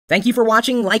Thank you for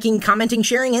watching, liking, commenting,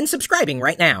 sharing, and subscribing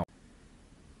right now.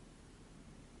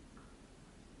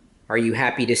 Are you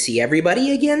happy to see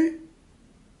everybody again?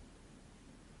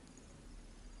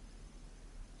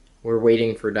 We're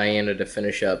waiting for Diana to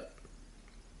finish up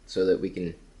so that we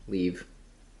can leave.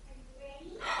 Are you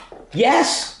ready?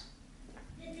 Yes!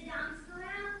 Did the dogs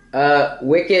go out?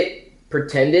 Wicket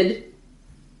pretended.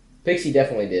 Pixie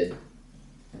definitely did.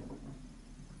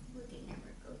 Wicket never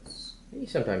goes. He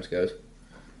sometimes goes.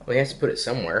 Well, he has to put it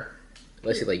somewhere.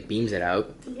 Unless he, like, beams it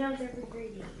out. He goes every 3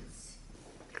 days.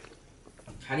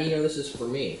 How do you know this is for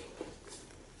me?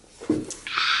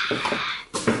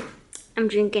 I'm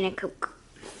drinking a Coke.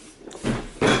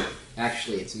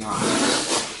 Actually, it's not.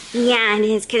 Yeah, it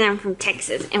is because I'm from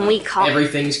Texas and we call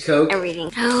Everything's Coke?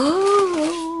 everything.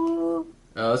 Oh.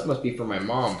 Oh, this must be for my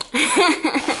mom.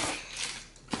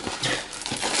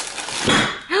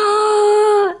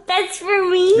 That's for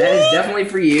me? That is definitely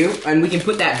for you. And we can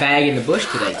put that bag in the bush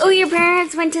today. Oh, your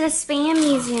parents went to the Spam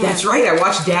Museum. That's right, I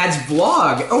watched Dad's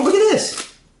vlog. Oh, look at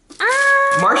this.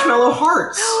 Ah. Marshmallow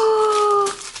hearts.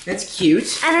 That's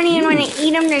cute. I don't even want to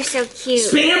eat them. They're so cute.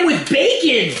 Spam with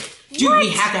bacon. Dude, What? we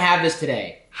have to have this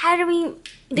today. How do we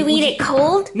eat it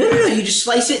cold? No. You just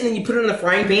slice it and then you put it in the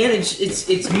frying pan and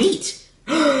it's meat.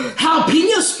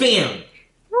 Jalapeno Spam.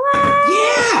 What?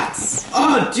 Yeah.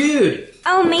 Oh, dude.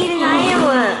 Oh, made in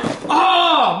Iowa.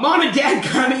 Oh, Mom and Dad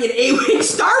got me an A-Wing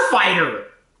Starfighter.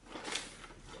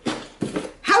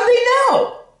 How'd they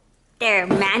know? They're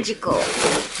magical.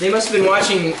 They must have been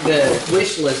watching the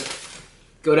wish list.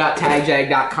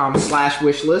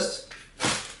 Go.tagjag.com/wishlist,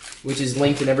 which is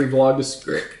linked in every vlog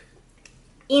description.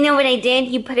 You know what I did?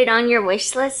 You put it on your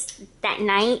wish list that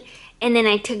night, and then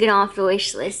I took it off the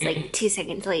wish list like 2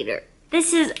 seconds later.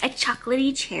 This is a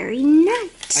chocolatey cherry nut.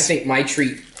 I think my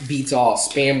treat beats all.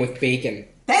 Spam with bacon.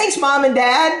 Thanks, Mom and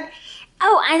Dad.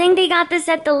 Oh, I think they got this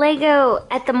at the Lego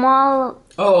at the mall.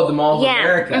 Oh, the Mall of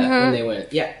America Mm-hmm. when they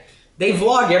went. Yeah. They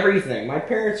vlog everything. My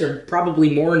parents are probably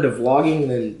more into vlogging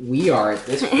than we are at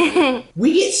this point.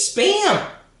 We get spam.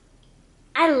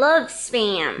 I love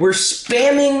Spam. We're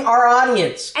spamming our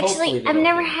audience. Actually, Hopefully they I've don't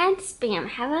never know. had Spam,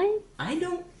 have I? I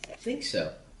don't think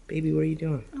so. Baby, what are you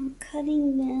doing? I'm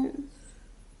cutting this.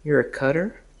 You're a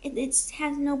cutter? It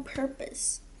has no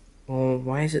purpose. Well,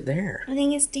 why is it there? I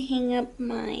think it's to hang up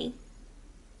my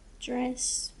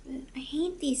dress. But I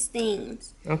hate these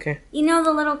things. Okay. You know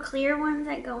the little clear ones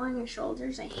that go on your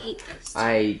shoulders? I hate those.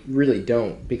 I really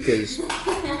don't, because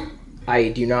I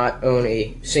do not own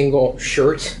a single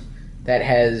shirt that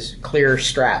has clear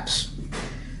straps.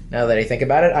 Now that I think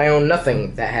about it, I own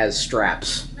nothing that has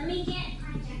straps. Let me get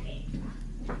my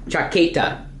jacket.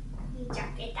 Chaqueta.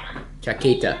 Jaqueta.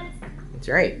 Chaqueta. That's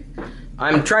right.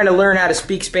 I'm trying to learn how to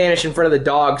speak Spanish in front of the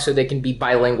dogs so they can be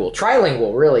bilingual.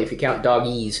 Trilingual, really, if you count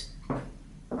doggies.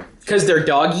 Because they're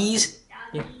doggies.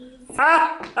 Doggies.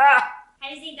 Ha! Ha! How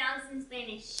do you say dogs in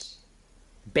Spanish?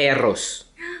 Perros.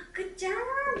 Good job.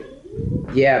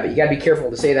 Yeah, but you gotta be careful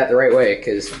to say that the right way,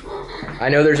 because I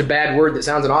know there's a bad word that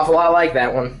sounds an awful lot like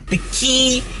that one. The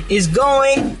key is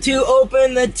going to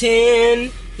open the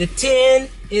tin. The tin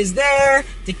is there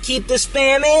to keep the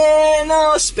spam in.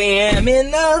 Oh, spam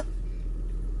in the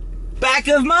back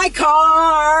of my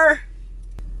car.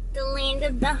 The land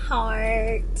of the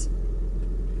heart.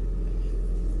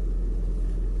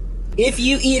 If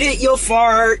you eat it, you'll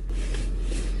fart.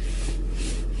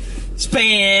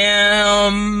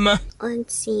 Spam.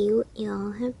 Let's see what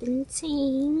y'all have been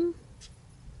saying.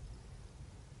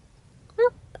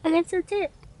 Oh, I guess that's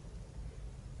it.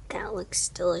 That looks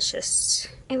delicious.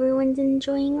 Everyone's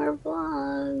enjoying our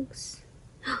vlogs.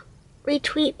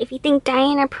 Retweet if you think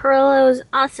Diana Pirillo is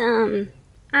awesome.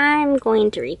 I'm going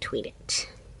to retweet it.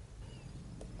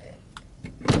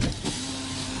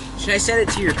 Should I send it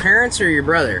to your parents or your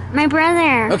brother? My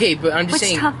brother. Okay, but I'm just Which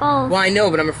saying. couple? Well, I know,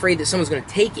 but I'm afraid that someone's going to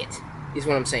take it, is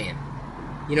what I'm saying.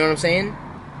 You know what I'm saying?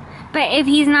 But if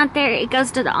he's not there, it goes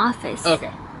to the office.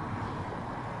 Okay.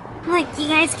 Look, you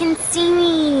guys can see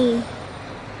me.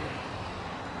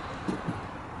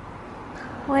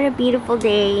 What a beautiful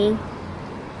day.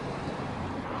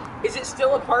 Is it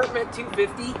still apartment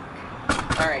 250?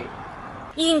 Alright.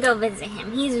 You can go visit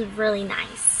him. He's really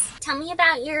nice. Tell me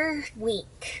about your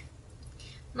week.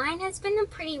 Mine has been a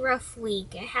pretty rough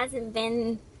week. It hasn't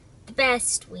been the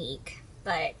best week,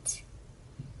 but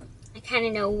I kind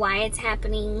of know why it's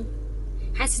happening.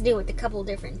 It has to do with a couple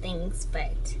different things,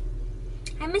 but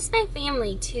I miss my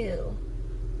family too.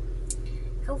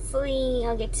 Hopefully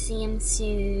I'll get to see him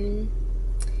soon.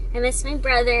 I miss my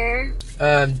brother.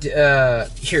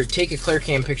 Here, take a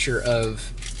ClearCam picture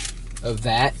of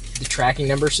the tracking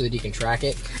number so that you can track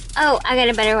it. Oh, I got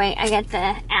a better way. I got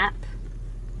the app.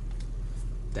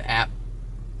 The app.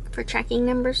 For tracking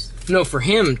numbers? No, for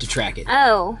him to track it.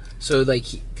 Oh. So, like,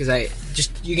 because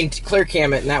you can clear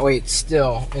cam it, and that way it's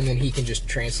still, and then he can just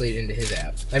translate it into his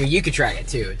app. I mean, you could track it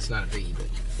too. It's not a biggie, but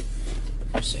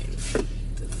I'm just saying.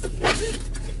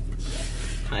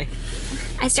 Hi.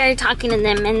 I started talking to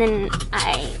them, and then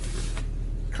I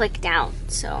clicked out,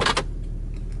 so.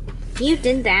 You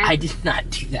did that. I did not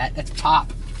do that. That's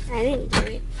Pop. I didn't do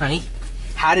it. Honey,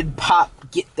 how did Pop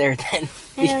get there then?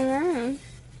 I don't know.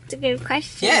 It's a good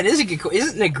question. Yeah, it is a good question.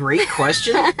 Isn't it a great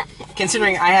question?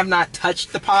 Considering I have not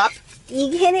touched the Pop. You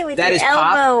hit it with That your is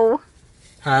Pop? elbow.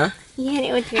 Huh? You hit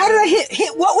it with your How did I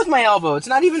hit what with my elbow? It's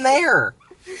not even there.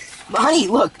 But honey,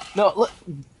 look. No, look.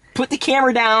 Put the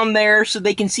camera down there so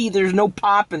they can see there's no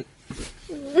pop and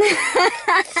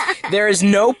there is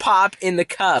no pop in the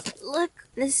cup. Look,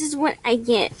 this is what I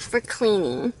get for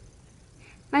cleaning.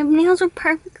 My nails are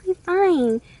perfectly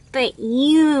fine, but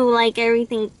you like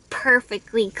everything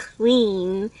perfectly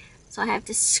clean, so I have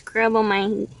to scrub on my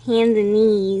hands and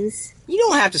knees. You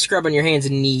don't have to scrub on your hands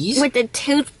and knees. With a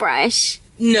toothbrush.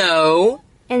 No.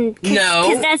 And no.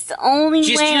 Because that's the only way.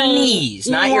 Just your knees,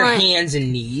 not your hands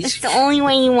and knees. That's the only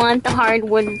way you want the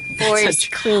hardwood floors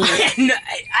clean. No,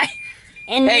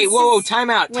 hey, whoa, time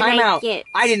out. Get.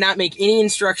 I did not make any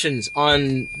instructions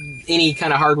on any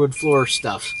kind of hardwood floor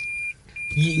stuff.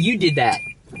 You did that.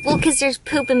 Well, because there's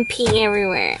poop and pee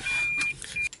everywhere.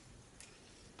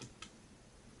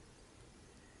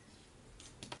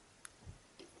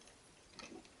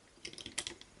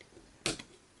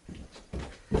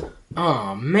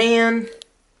 Oh man,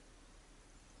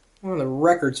 one of the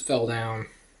records fell down.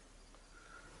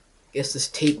 Guess this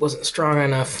tape wasn't strong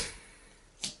enough.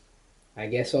 I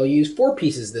guess I'll use 4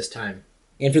 pieces this time.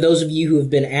 And for those of you who have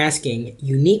been asking,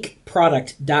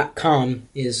 uniqueproduct.com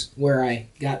is where I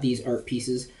got these art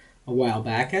pieces a while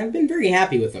back. I've been very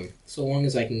happy with them, so long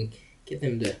as I can get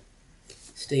them to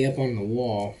stay up on the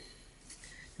wall.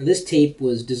 Now, this tape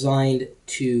was designed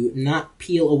to not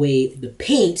peel away the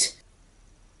paint.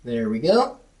 There we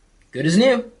go. Good as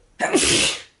new.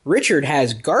 Richard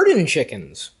has garden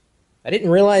chickens. I didn't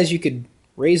realize you could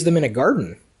raise them in a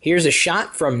garden. Here's a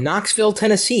shot from Knoxville,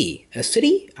 Tennessee, a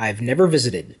city I've never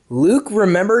visited. Luke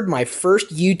remembered my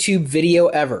first YouTube video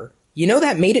ever. You know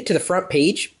that made it to the front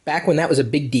page, back when that was a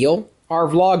big deal? Our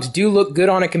vlogs do look good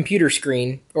on a computer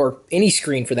screen, or any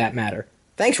screen for that matter.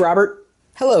 Thanks, Robert.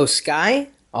 Hello, Sky.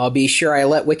 I'll be sure I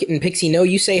let Wicket and Pixie know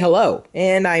you say hello,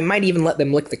 and I might even let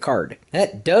them lick the card.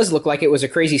 That does look like it was a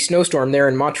crazy snowstorm there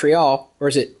in Montreal, or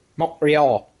is it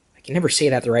Montreal? I can never say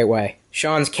that the right way.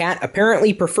 Sean's cat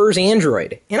apparently prefers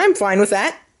Android, and I'm fine with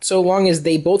that, so long as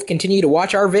they both continue to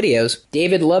watch our videos.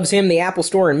 David loves him the Apple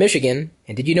Store in Michigan,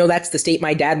 and did you know that's the state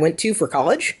my dad went to for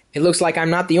college? It looks like I'm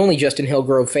not the only Justin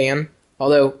Hillgrove fan,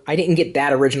 although I didn't get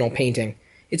that original painting.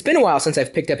 It's been a while since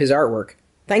I've picked up his artwork.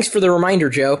 Thanks for the reminder,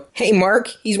 Joe. Hey, Mark,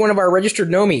 he's one of our registered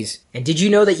nomies. And did you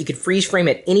know that you could freeze frame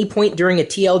at any point during a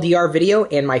TLDR video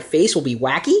and my face will be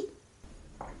wacky?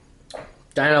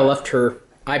 Diana left her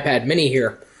iPad mini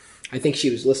here. I think she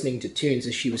was listening to tunes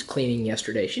as she was cleaning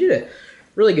yesterday. She did a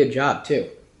really good job, too.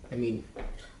 I mean,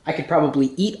 I could probably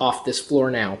eat off this floor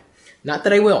now. Not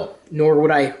that I will, nor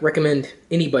would I recommend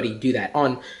anybody do that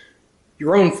on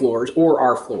your own floors or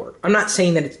our floor. I'm not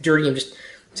saying that it's dirty, I'm just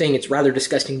saying it's rather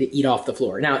disgusting to eat off the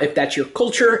floor. Now, if that's your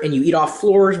culture and you eat off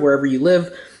floors wherever you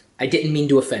live, I didn't mean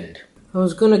to offend. I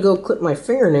was gonna go clip my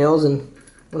fingernails, and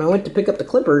when I went to pick up the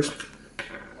clippers,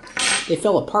 they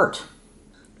fell apart.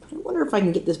 I wonder if I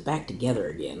can get this back together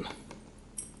again.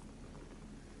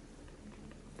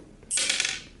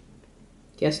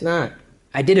 Guess not.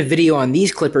 I did a video on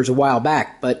these clippers a while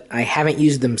back, but I haven't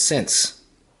used them since.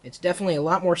 It's definitely a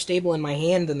lot more stable in my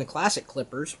hand than the classic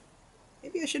clippers.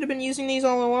 Maybe I should have been using these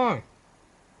all along.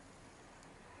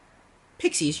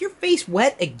 Pixie, is your face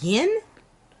wet again?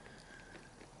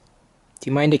 Do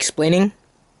you mind explaining?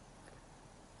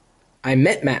 I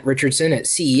met Matt Richardson at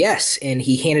CES, and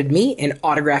he handed me an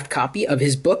autographed copy of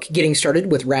his book, Getting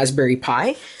Started with Raspberry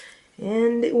Pi,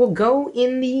 and it will go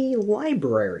in the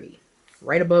library,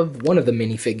 right above one of the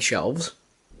minifig shelves.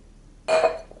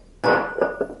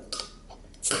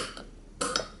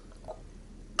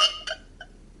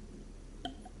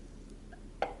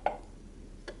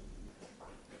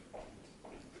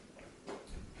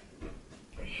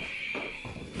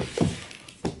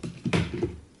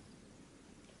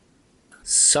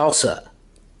 Salsa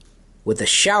with a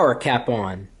shower cap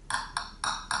on.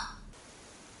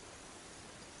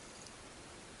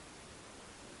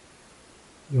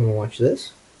 You want to watch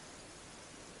this?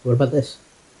 What about this?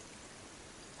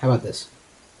 How about this?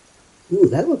 Ooh,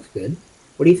 that looks good.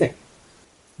 What do you think?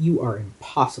 You are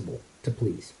impossible to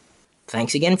please.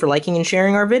 Thanks again for liking and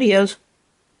sharing our videos.